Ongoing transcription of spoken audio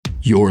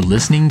You're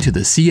listening to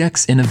the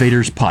CX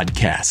Innovators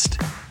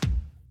Podcast.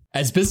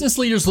 As business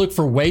leaders look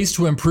for ways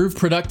to improve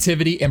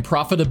productivity and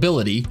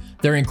profitability,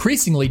 they're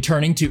increasingly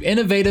turning to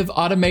innovative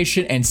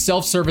automation and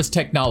self-service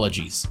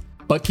technologies.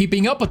 But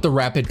keeping up with the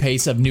rapid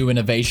pace of new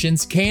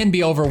innovations can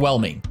be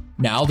overwhelming.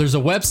 Now there's a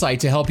website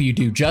to help you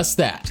do just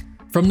that.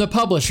 From the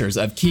publishers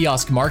of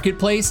Kiosk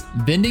Marketplace,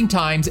 Vending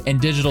Times, and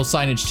Digital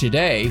Signage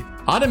Today,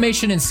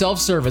 Automation and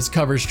Self-Service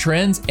covers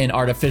trends in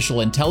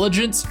artificial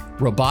intelligence,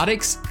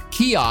 robotics,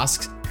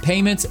 kiosks,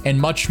 payments, and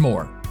much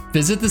more.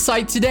 Visit the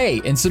site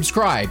today and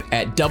subscribe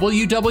at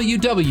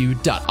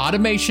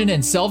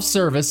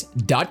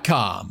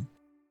www.automationandselfservice.com.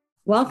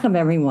 Welcome,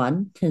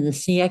 everyone, to the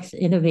CX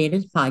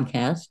Innovators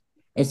Podcast.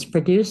 It's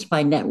produced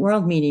by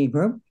Networld Media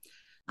Group.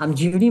 I'm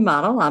Judy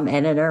Model. I'm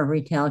editor of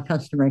Retail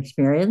Customer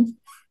Experience,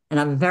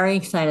 and I'm very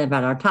excited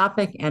about our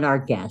topic and our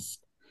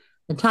guest.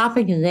 The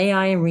topic is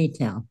AI in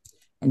retail,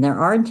 and there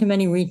aren't too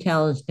many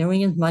retailers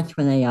doing as much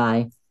with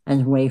AI as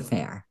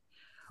Wayfair.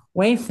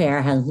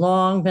 Wayfair has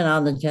long been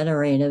on the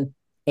generative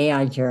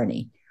AI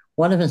journey.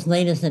 One of its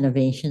latest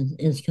innovations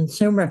is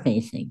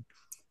consumer-facing.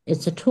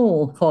 It's a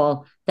tool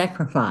called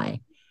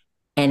Decorify,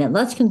 and it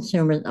lets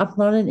consumers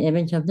upload an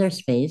image of their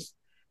space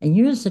and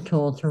use the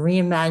tool to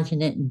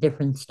reimagine it in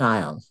different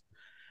styles.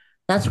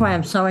 That's why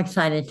I'm so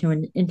excited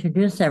to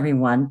introduce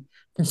everyone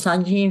to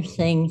Sanjeev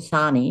Singh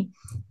Sani,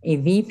 a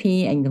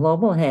VP and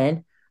Global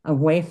Head of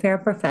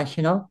Wayfair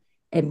Professional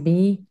and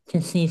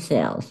B2C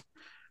Sales.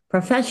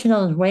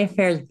 Professional is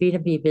Wayfair's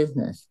B2B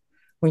business,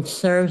 which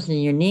serves the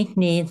unique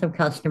needs of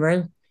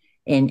customers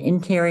in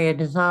interior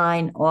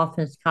design,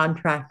 office,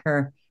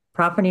 contractor,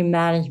 property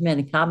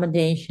management,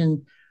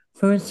 accommodation,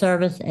 food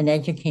service, and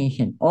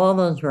education, all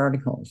those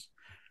verticals.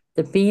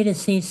 The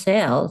B2C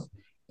sales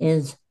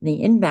is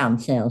the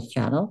inbound sales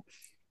channel,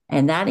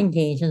 and that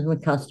engages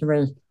with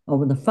customers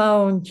over the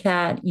phone,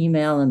 chat,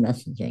 email, and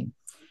messaging.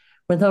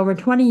 With over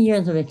 20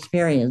 years of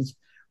experience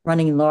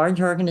running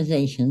large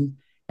organizations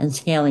and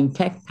scaling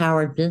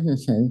tech-powered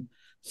businesses,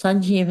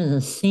 Sanjeev is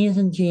a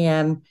seasoned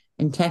GM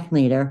and tech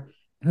leader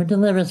who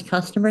delivers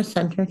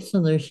customer-centric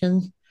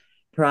solutions,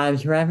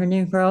 drives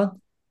revenue growth,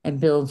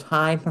 and builds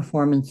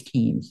high-performance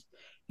teams.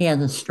 He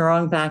has a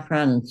strong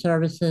background in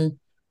services,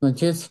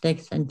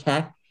 logistics, and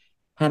tech,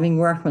 having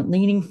worked with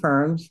leading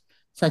firms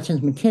such as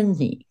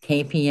McKinsey,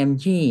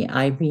 KPMG,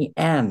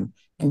 IBM,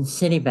 and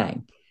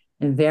Citibank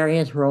in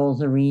various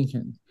roles or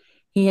regions.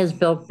 He has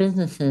built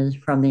businesses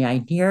from the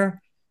idea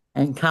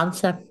and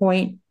concept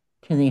point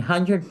to the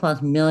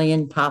 100+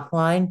 million top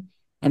line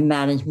and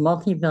manage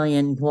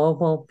multi-billion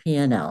global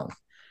P&Ls.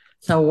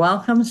 So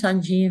welcome,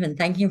 Sanjeev, and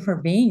thank you for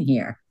being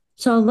here.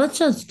 So let's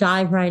just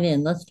dive right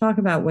in. Let's talk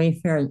about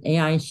Wayfair's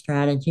AI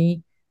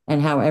strategy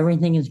and how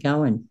everything is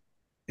going.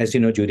 As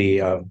you know, Judy,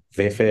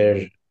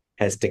 Wayfair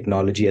has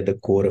technology at the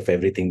core of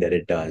everything that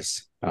it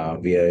does.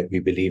 We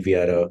believe we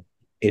are an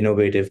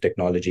innovative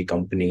technology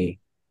company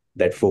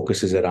that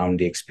focuses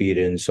around the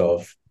experience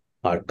of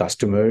our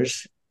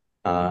customers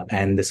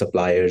and the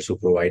suppliers who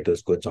provide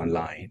those goods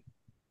online.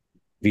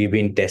 We've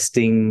been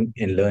testing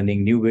and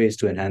learning new ways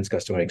to enhance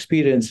customer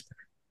experience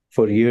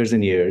for years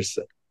and years,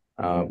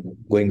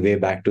 going way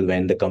back to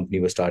when the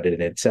company was started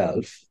in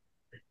itself.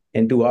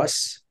 And to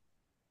us,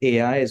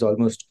 AI is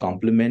almost a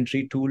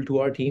complementary tool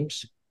to our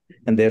teams,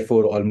 and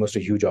therefore almost a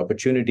huge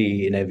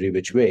opportunity in every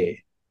which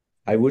way.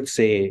 I would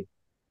say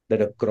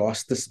that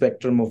across the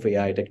spectrum of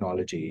AI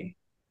technology,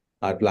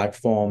 our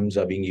platforms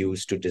are being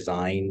used to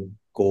design,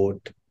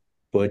 quote,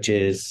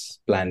 purchase,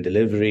 plan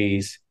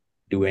deliveries,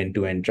 do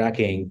end-to-end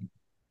tracking,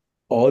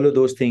 all of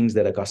those things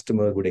that a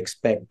customer would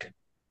expect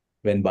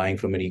when buying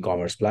from an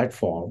e-commerce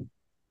platform,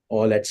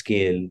 all at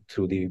scale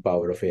through the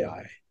power of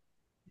AI.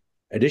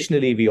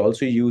 Additionally, we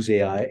also use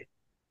AI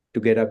to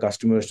get our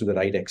customers to the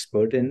right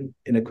expert in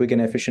a quick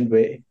and efficient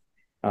way.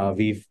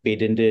 We've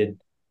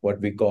patented what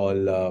we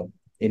call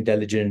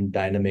intelligent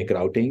dynamic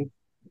routing.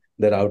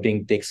 The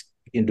routing takes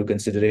into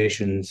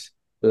considerations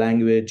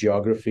language,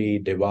 geography,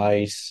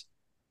 device,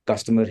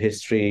 customer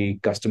history,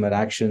 customer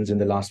actions in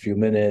the last few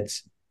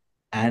minutes,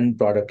 and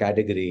product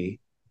category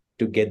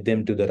to get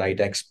them to the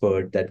right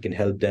expert that can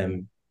help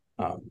them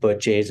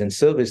purchase and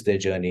service their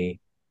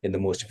journey in the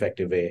most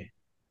effective way.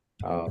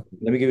 Let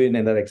me give you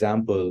another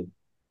example.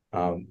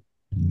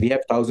 We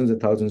have thousands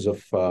and thousands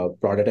of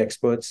product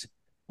experts,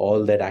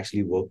 all that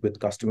actually work with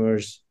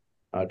customers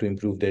to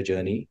improve their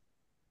journey.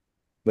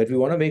 But we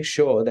want to make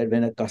sure that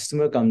when a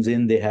customer comes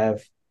in, they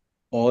have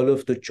all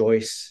of the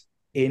choice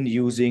in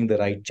using the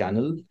right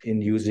channel,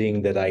 in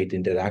using the right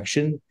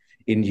interaction,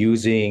 in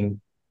using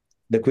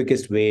the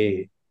quickest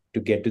way to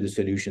get to the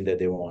solution that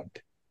they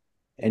want.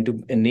 And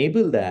to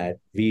enable that,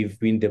 we've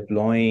been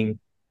deploying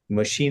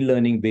machine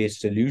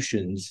learning-based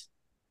solutions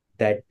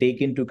that take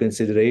into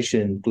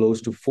consideration close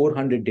to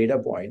 400 data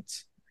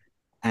points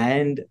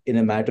and in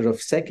a matter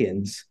of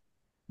seconds,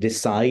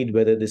 decide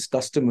whether this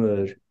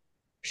customer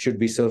should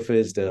be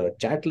surfaced a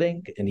chat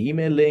link, an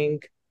email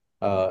link,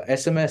 a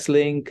SMS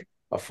link,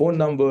 a phone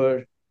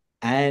number,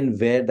 and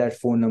where that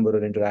phone number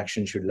or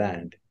interaction should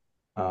land.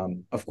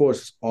 Of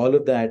course, all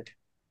of that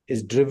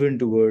is driven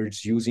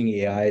towards using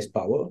AI's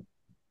power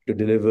to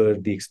deliver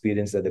the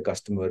experience that the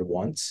customer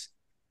wants,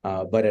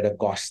 but at a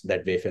cost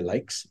that Wayfair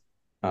likes.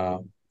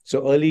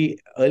 So early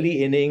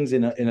innings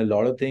in a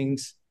lot of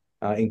things,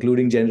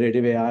 including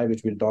generative AI,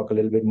 which we'll talk a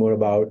little bit more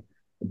about.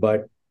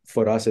 But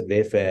for us at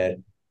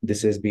Wayfair,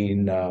 this has been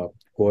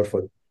core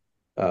for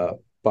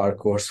par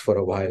course for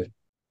a while.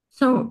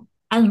 So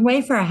as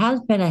Wayfair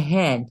has been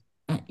ahead,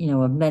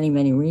 of many,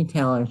 many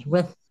retailers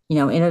with,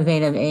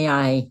 innovative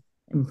AI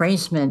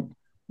embracement,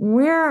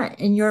 where,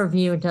 in your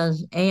view,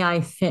 does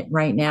AI fit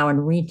right now in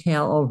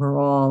retail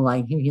overall?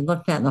 Like if you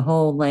looked at the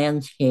whole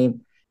landscape,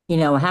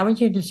 how would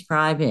you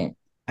describe it?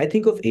 I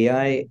think of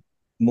AI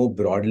more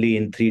broadly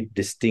in three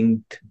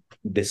distinct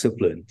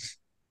disciplines.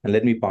 And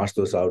let me parse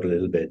those out a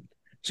little bit.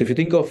 So if you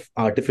think of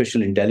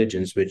artificial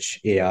intelligence, which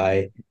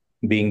AI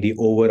being the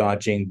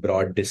overarching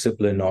broad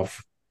discipline of,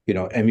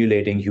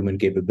 emulating human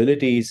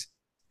capabilities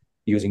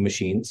using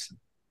machines,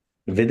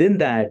 within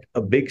that,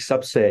 a big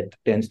subset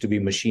tends to be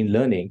machine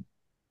learning,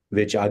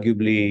 which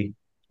arguably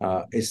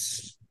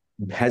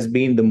has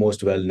been the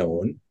most well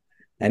known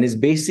and is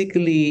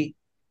basically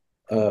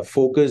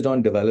focused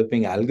on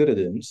developing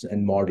algorithms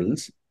and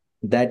models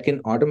that can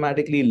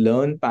automatically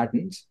learn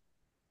patterns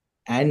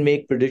and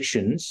make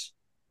predictions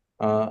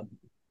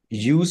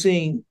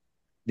using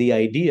the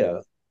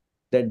idea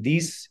that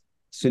these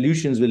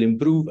solutions will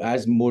improve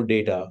as more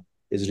data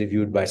is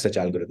reviewed by such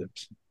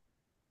algorithms.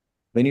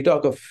 When you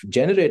talk of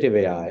generative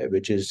AI,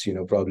 which is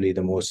probably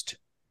the most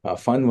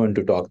fun one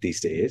to talk these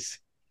days,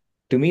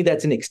 to me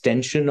that's an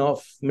extension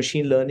of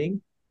machine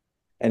learning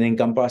and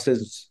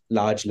encompasses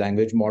large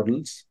language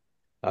models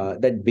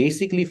that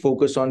basically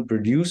focus on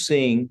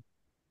producing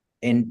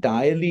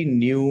entirely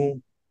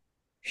new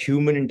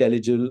human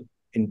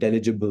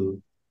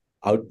intelligible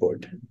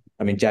output.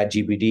 I mean,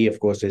 ChatGPT, of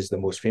course, is the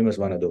most famous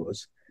one of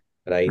those,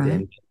 right?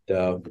 Right.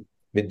 And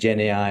with Gen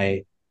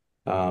AI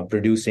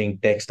producing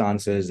text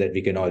answers that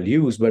we can all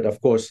use, but of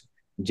course,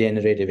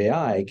 generative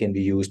AI can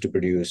be used to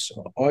produce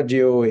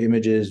audio,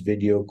 images,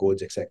 video,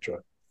 codes, etc.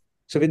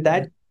 So with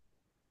that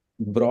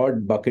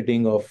broad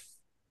bucketing of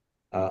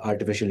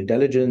artificial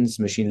intelligence,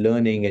 machine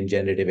learning, and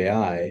generative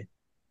AI,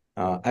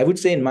 I would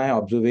say in my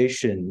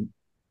observation,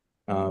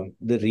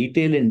 the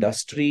retail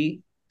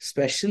industry,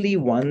 especially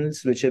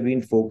ones which have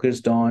been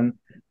focused on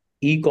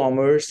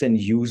e-commerce and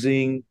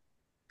using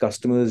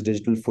customers'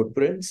 digital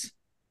footprints,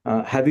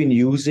 have been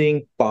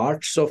using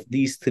parts of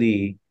these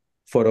three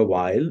for a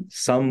while,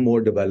 some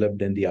more developed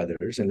than the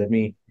others. And let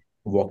me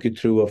walk you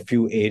through a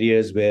few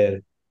areas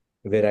where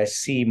I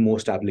see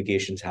most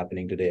applications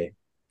happening today.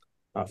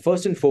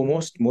 First and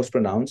foremost, most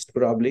pronounced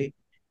probably,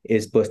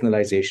 is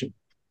personalization.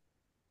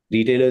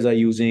 Retailers are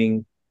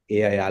using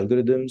AI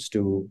algorithms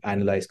to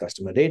analyze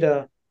customer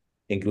data,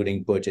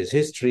 including purchase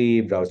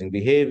history, browsing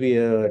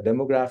behavior,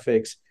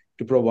 demographics,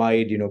 to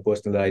provide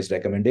personalized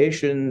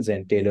recommendations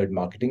and tailored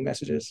marketing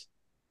messages.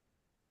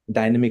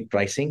 Dynamic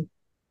pricing.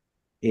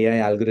 AI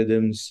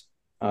algorithms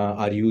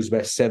are used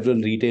by several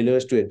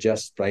retailers to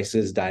adjust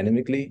prices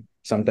dynamically,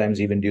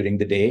 sometimes even during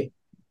the day,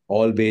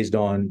 all based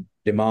on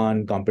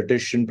demand,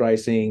 competition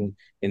pricing,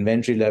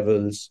 inventory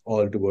levels,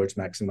 all towards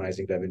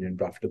maximizing revenue and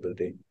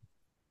profitability.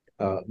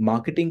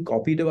 Marketing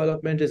copy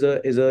development is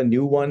a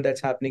new one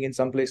that's happening in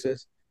some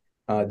places.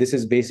 This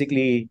is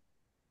basically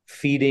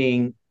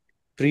feeding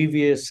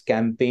previous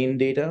campaign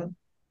data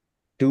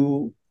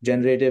to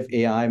generative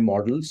AI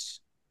models,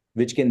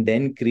 which can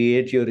then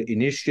create your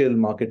initial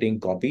marketing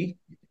copy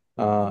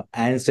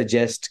and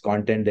suggest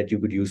content that you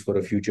could use for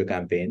a future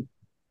campaign.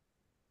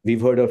 We've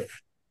heard of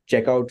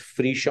checkout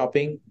free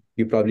shopping.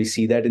 You probably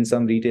see that in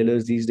some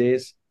retailers these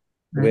days,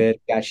 Right. where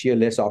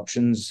cashier-less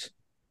options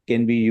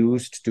can be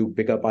used to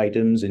pick up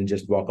items and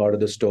just walk out of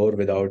the store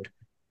without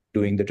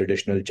doing the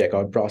traditional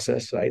checkout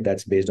process, right?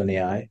 That's based on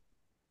AI.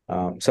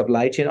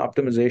 Supply chain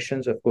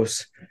optimizations, of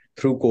course,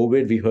 through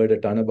COVID, we heard a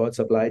ton about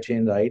supply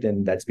chain, right?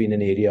 And that's been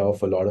an area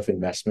of a lot of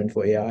investment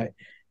for AI,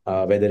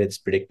 whether it's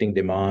predicting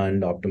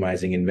demand,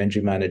 optimizing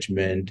inventory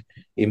management,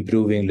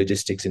 improving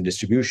logistics and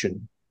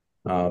distribution.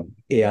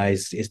 AI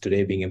is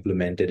today being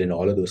implemented in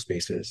all of those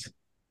spaces.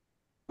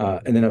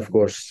 And then, of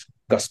course,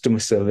 customer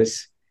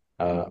service,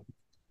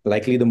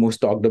 likely the most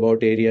talked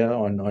about area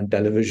on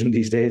television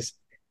these days.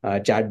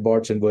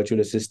 Chatbots and virtual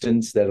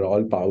assistants that are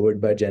all powered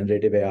by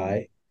generative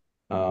AI.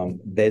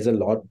 There's a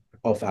lot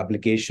of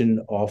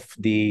application of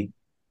the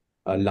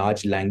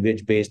large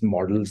language-based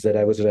models that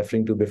I was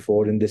referring to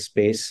before in this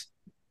space,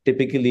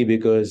 typically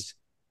because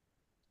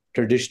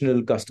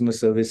traditional customer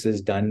service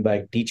is done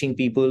by teaching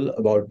people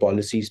about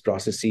policies,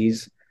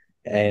 processes,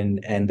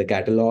 and the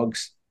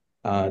catalogs.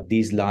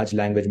 These large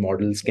language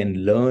models can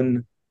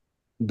learn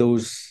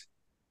those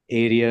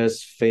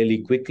areas fairly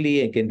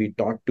quickly and can be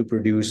taught to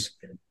produce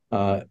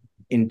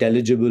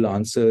intelligible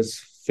answers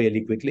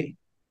fairly quickly.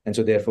 And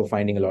so therefore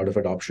finding a lot of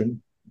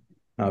adoption.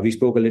 We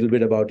spoke a little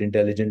bit about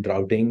intelligent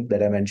routing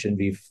that I mentioned.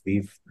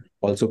 We've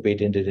also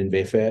patented in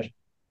Wayfair.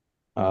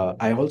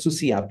 I also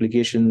see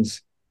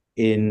applications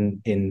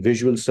in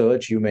visual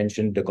search. You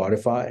mentioned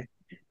Decorify,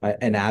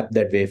 an app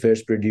that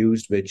Wayfair's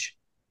produced, which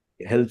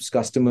helps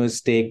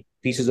customers take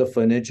pieces of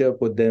furniture,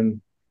 put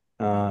them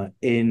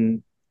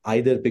in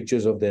either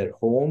pictures of their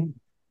home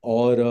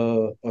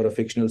or a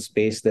fictional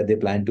space that they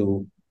plan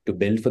to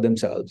build for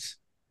themselves.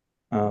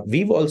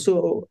 We've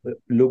also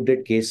looked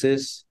at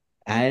cases,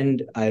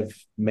 and I've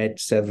met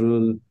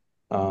several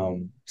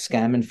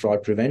scam and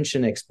fraud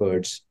prevention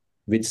experts,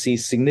 which see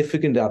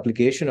significant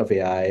application of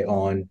AI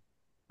on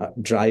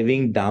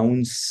driving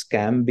down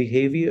scam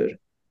behavior,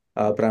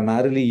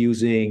 primarily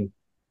using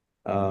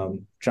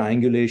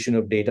triangulation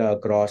of data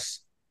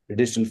across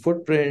digital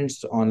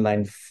footprints,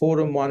 online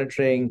forum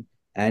monitoring,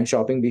 and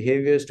shopping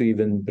behaviors to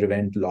even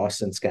prevent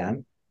loss and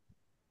scam.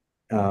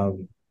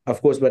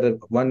 Of course,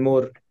 but one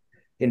more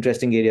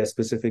interesting area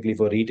specifically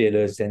for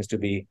retailers tends to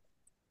be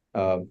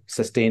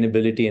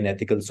sustainability and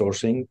ethical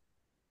sourcing.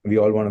 We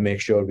all want to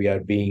make sure we are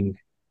being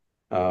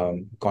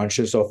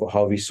conscious of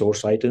how we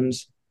source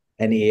items,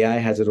 and AI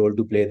has a role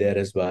to play there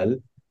as well,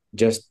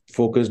 just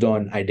focused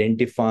on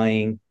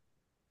identifying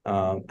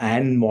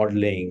and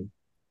modeling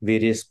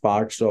various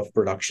parts of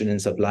production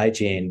and supply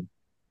chain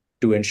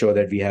to ensure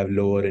that we have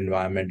lower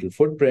environmental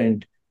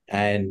footprint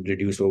and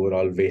reduce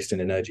overall waste and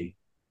energy.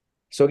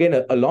 So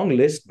again, a long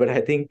list, but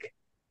I think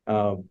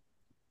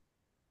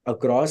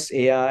across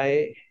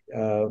AI,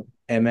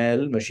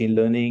 ML, machine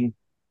learning,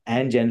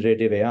 and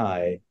generative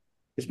AI,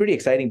 it's pretty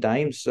exciting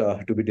times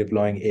to be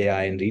deploying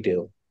AI in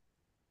retail.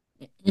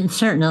 It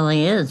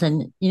certainly is.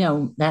 And,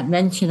 that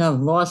mention of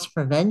loss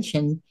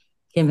prevention,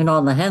 given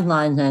all the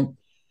headlines that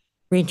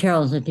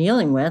retailers are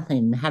dealing with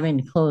and having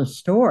to close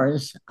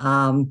stores,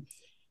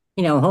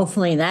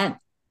 hopefully that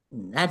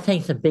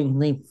takes a big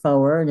leap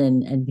forward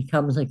and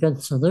becomes a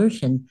good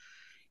solution.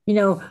 You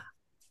know,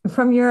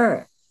 from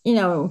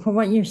from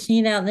what you've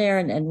seen out there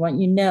and what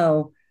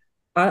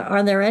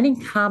are there any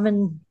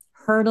common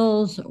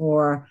hurdles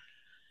or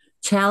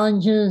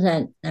challenges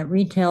that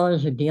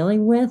retailers are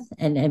dealing with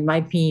and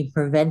might be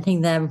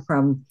preventing them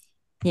from,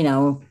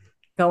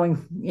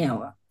 going,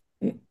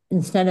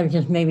 instead of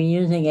just maybe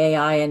using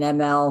AI and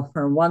ML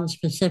for one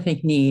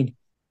specific need,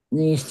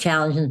 these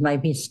challenges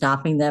might be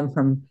stopping them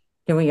from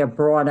doing a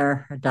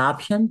broader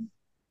adoption?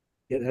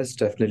 Yeah, that's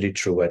definitely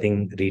true. I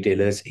think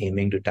retailers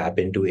aiming to tap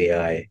into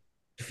AI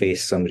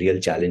face some real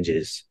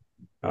challenges.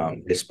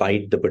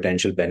 Despite the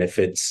potential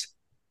benefits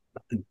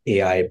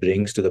AI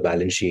brings to the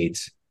balance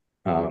sheets,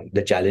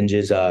 the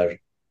challenges are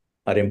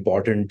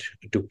important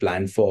to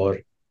plan for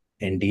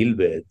and deal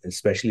with,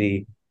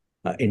 especially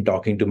in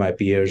talking to my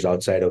peers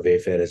outside of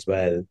Wayfair as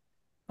well.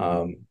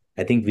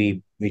 I think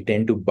we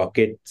tend to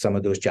bucket some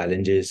of those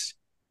challenges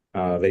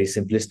very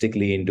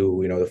simplistically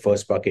into the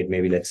first bucket,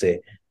 maybe let's say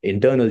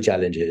internal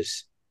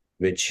challenges,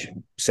 which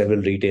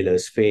several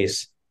retailers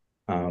face,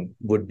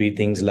 would be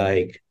things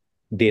like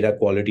data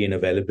quality and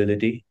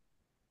availability.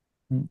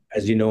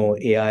 As you know,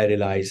 AI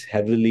relies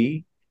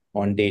heavily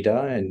on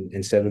data,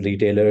 and several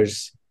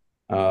retailers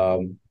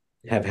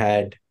have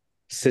had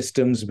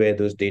systems where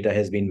those data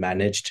has been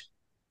managed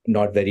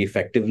not very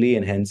effectively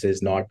and hence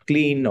is not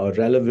clean or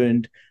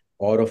relevant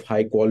or of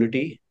high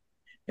quality.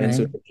 And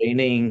so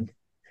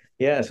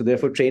Right.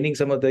 therefore training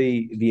some of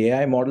the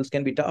AI models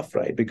can be tough,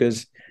 right?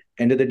 Because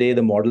end of the day,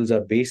 the models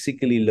are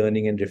basically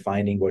learning and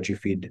refining what you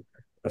feed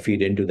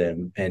into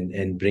them,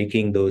 and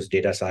breaking those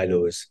data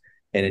silos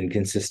and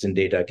inconsistent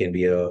data can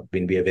be a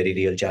very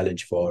real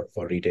challenge for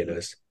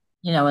retailers.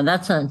 And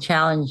that's a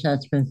challenge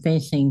that's been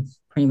facing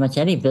pretty much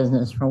any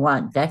business for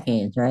what,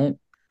 decades, right?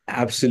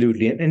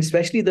 Absolutely. And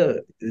especially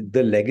the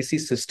legacy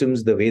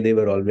systems, the way they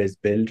were always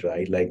built,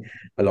 right? Like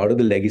a lot of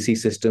the legacy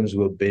systems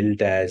were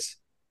built as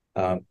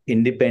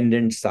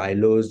independent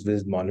silos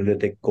with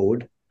monolithic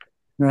code,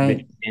 which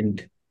Right.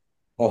 and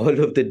all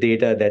of the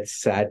data that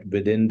sat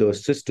within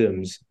those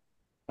systems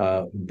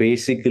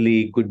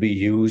basically could be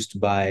used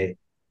by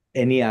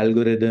any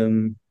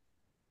algorithm,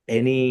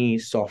 any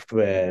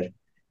software.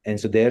 And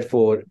so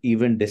therefore,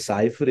 even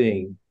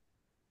deciphering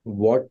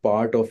what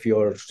part of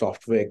your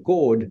software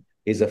code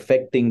is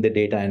affecting the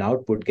data and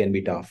output can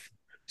be tough.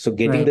 So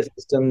getting the Right.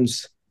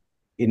 systems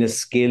in a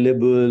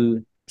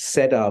scalable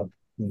setup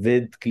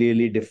with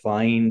clearly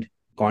defined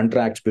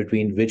contracts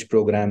between which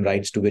program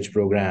writes to which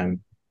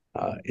program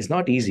is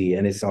not easy.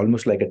 And it's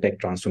almost like a tech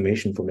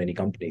transformation for many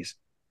companies.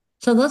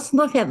 So let's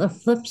look at the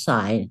flip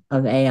side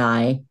of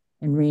AI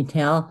in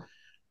retail.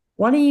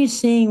 What are you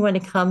seeing when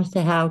it comes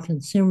to how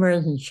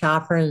consumers and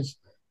shoppers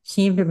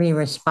seem to be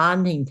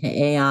responding to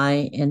AI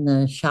in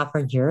the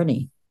shopper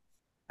journey?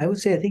 I would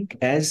say I think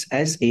as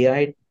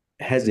AI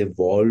has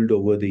evolved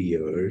over the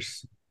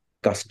years,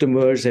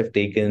 customers have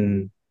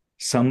taken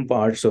some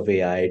parts of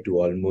AI to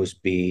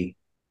almost be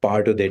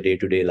part of their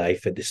day-to-day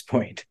life at this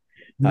point.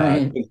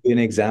 Right. To give you an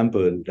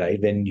example, right?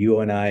 When you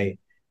and I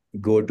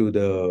go to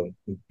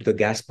the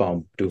gas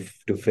pump to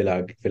fill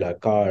our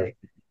car,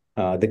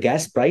 the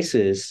gas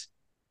prices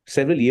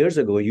several years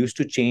ago used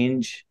to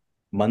change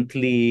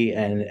monthly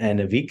and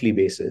a weekly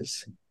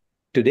basis.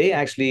 Today,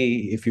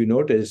 actually, if you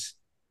notice,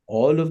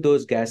 all of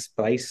those gas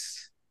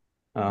price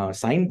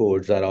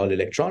signboards are all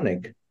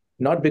electronic,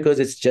 not because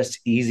it's just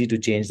easy to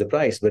change the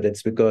price, but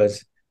it's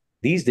because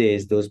These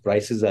days, those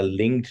prices are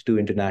linked to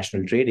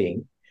international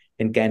trading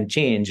and can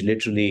change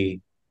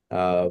literally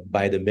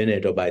by the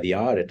minute or by the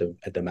hour at the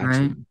Right.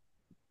 maximum.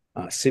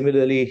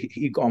 Similarly,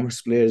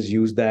 e-commerce players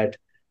use that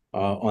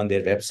on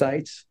their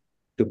websites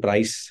to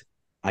price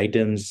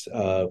items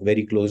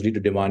very closely to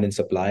demand and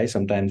supply.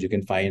 Sometimes you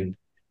can find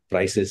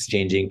prices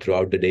changing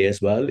throughout the day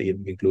as well,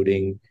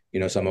 including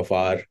some of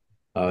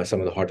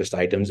the hottest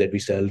items that we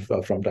sell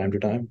from time to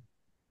time.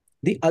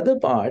 The other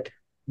part,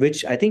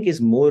 which I think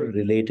is more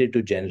related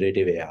to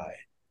generative AI,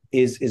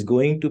 is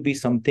going to be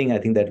something I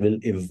think that will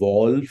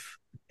evolve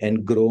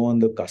and grow on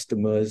the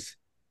customers,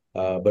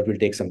 but will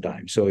take some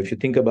time. So if you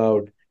think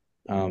about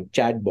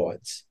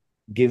chatbots,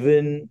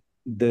 given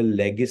the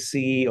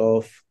legacy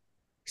of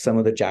some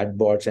of the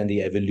chatbots and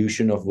the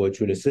evolution of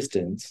virtual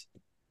assistants,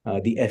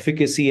 the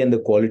efficacy and the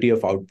quality of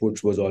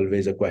outputs was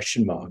always a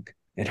question mark.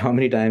 And how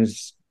many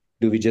times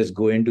do we just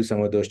go into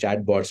some of those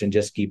chatbots and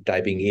just keep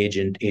typing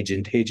agent,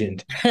 agent,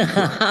 agent,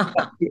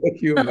 a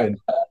human,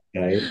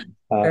 right?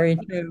 Uh, Very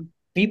true.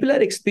 People are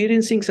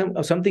experiencing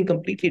something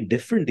completely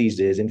different these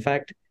days. In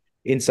fact,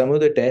 in some of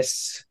the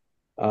tests,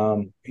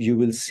 you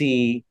will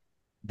see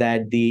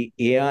that the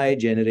AI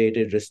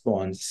generated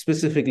response,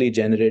 specifically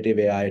generative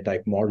AI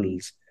type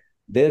models,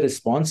 their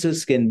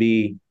responses can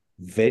be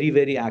very,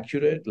 very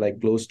accurate, like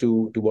close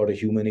to what a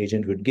human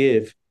agent would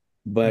give,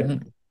 but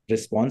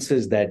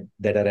responses that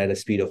are at a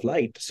speed of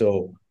light.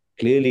 So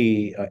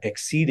clearly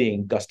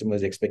exceeding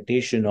customers'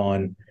 expectation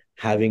on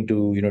having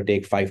to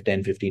take 5,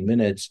 10, 15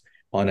 minutes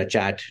on a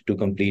chat to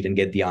complete and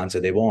get the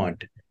answer they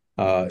want.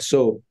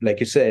 So like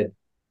you said,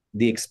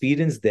 the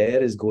experience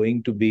there is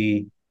going to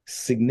be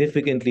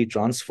significantly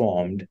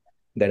transformed,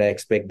 that I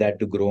expect that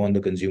to grow on the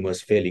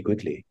consumers fairly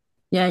quickly.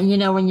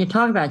 Yeah, when you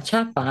talk about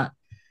chatbot,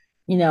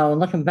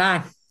 looking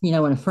back,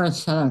 when it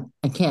first, I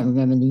can't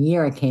remember the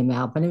year it came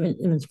out, but it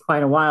was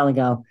quite a while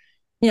ago.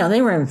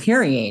 They were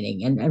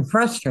infuriating and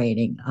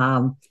frustrating.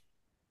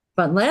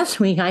 But last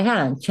week I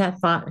had a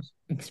chatbot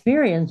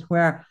experience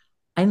where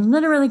I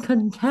literally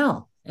couldn't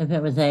tell if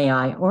it was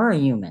AI or a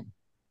human.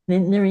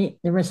 The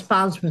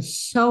response was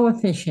so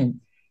efficient,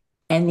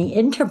 and the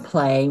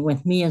interplay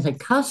with me as a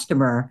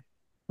customer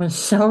was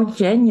so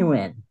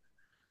genuine.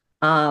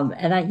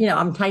 And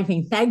I'm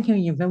typing, thank you,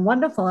 you've been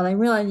wonderful. And I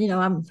realize,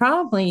 I'm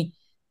probably,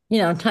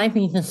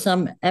 typing to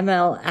some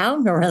ML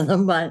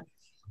algorithm, but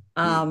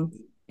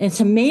it's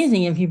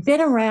amazing. If you've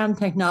been around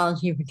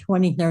technology for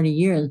 20, 30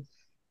 years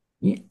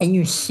and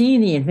you see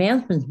the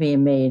advancements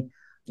being made,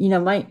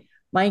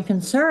 my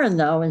concern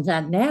though is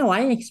that now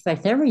I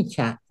expect every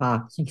chat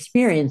box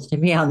experience to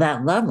be on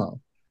that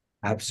level.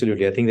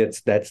 Absolutely. I think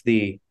that's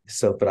the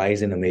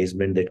surprise and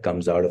amazement that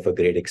comes out of a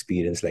great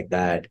experience like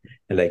that.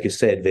 And like you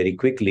said, very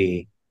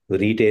quickly,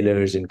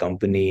 retailers and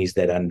companies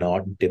that are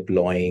not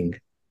deploying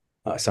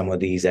some of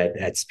these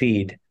at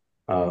speed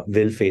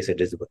will face a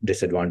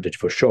disadvantage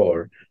for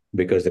sure,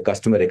 because the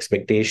customer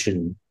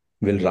expectation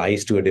will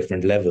rise to a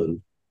different level.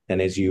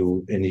 And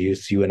you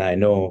and I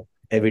know,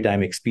 every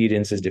time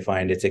experience is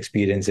defined, its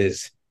experience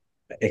is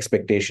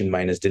expectation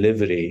minus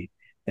delivery.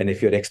 And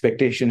if your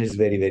expectation is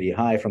very, very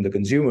high from the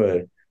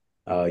consumer,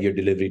 your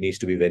delivery needs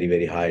to be very,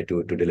 very high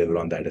to deliver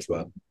on that as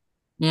well.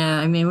 Yeah,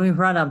 I mean, we've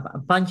run a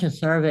bunch of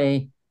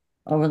survey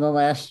over the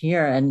last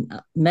year,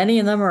 and many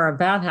of them are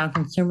about how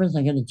consumers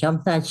are going to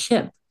jump that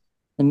ship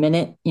the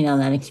minute,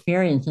 that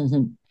experience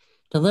isn't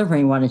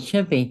delivering what it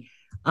should be.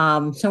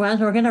 So as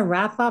we're going to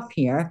wrap up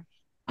here,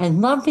 I'd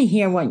love to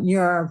hear what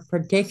your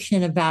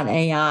prediction about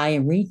AI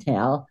in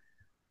retail,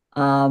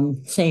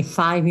 say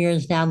 5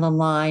 years down the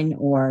line,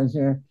 or is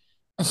there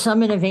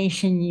some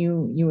innovation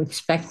you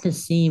expect to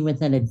see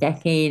within a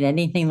decade,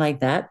 anything like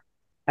that?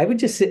 I would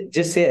just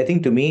say, I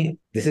think to me,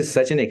 this is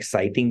such an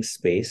exciting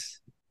space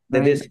that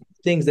Right. there's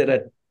things that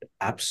are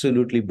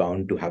absolutely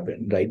bound to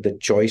happen, right? The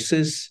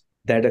choices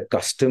that a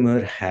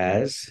customer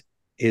has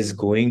is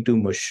going to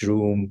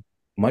mushroom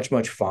much,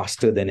 much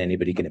faster than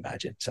anybody can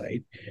imagine,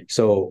 right?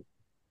 So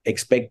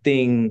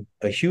expecting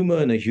a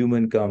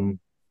human come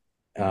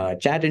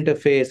chat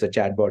interface, a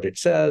chatbot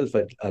itself,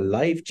 a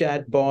live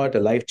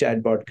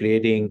chatbot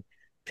creating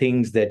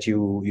things that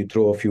you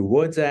throw a few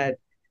words at.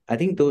 I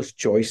think those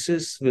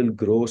choices will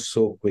grow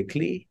so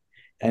quickly,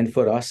 and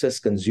for us as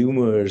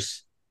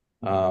consumers,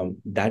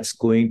 that's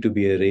going to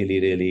be a really,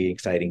 really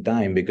exciting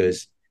time,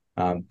 because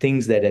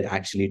things that it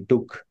actually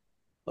took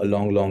a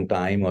long, long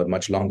time, or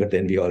much longer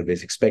than we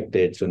always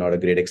expected, so not a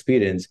great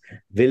experience,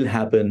 will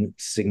happen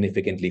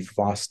significantly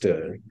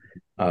faster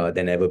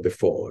than ever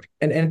before.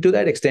 And to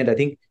that extent, I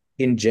think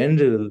in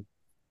general,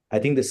 I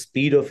think the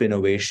speed of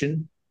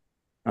innovation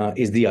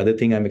is the other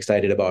thing I'm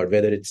excited about,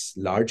 whether it's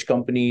large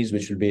companies,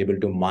 which will be able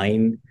to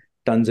mine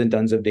tons and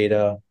tons of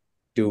data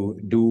to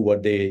do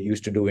what they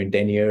used to do in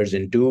 10 years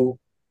in two,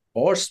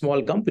 or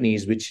small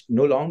companies, which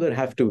no longer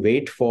have to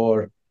wait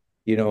for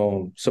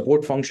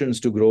support functions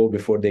to grow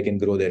before they can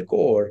grow their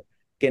core,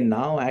 can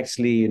now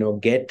actually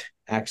get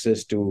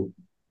access to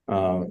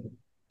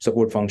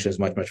support functions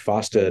much, much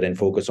faster and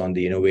focus on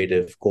the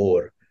innovative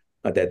core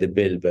that they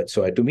build. But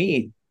so to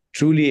me,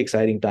 truly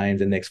exciting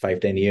times in the next 5,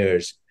 10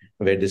 years,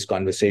 where this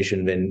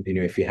conversation, when,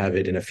 if you have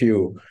it in a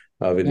few,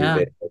 will be Yeah.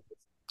 very.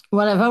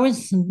 What I've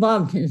always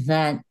loved is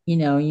that,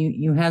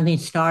 you have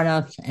these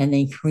startups and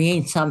they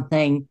create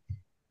something,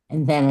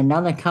 and then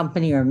another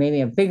company or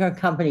maybe a bigger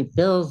company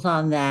builds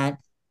on that,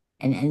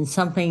 and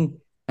something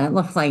that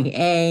looks like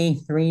A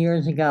 3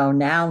 years ago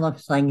now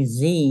looks like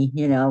Z,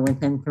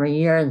 within 3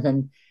 years.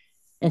 And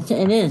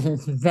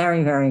it's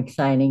very, very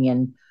exciting.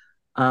 And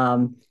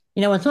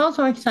what's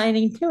also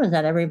exciting too is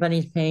that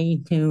everybody's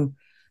paying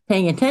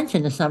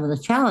attention to some of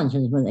the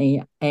challenges with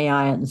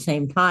AI at the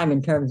same time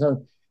in terms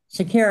of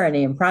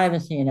security and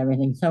privacy and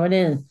everything. So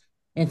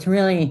it's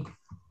really,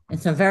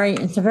 it's a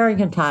very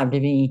good time to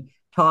be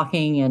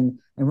talking and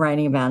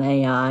writing about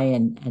AI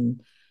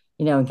and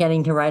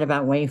getting to write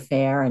about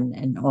Wayfair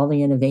and all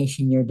the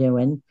innovation you're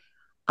doing.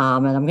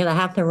 And I'm going to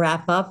have to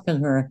wrap up because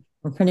we're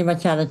pretty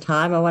much out of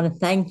time. I want to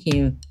thank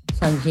you,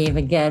 Sanjeev,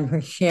 again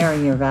for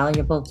sharing your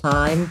valuable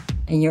time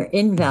and your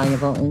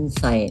invaluable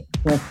insight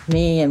with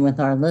me and with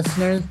our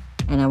listeners.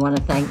 And I want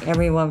to thank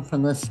everyone for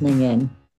listening in.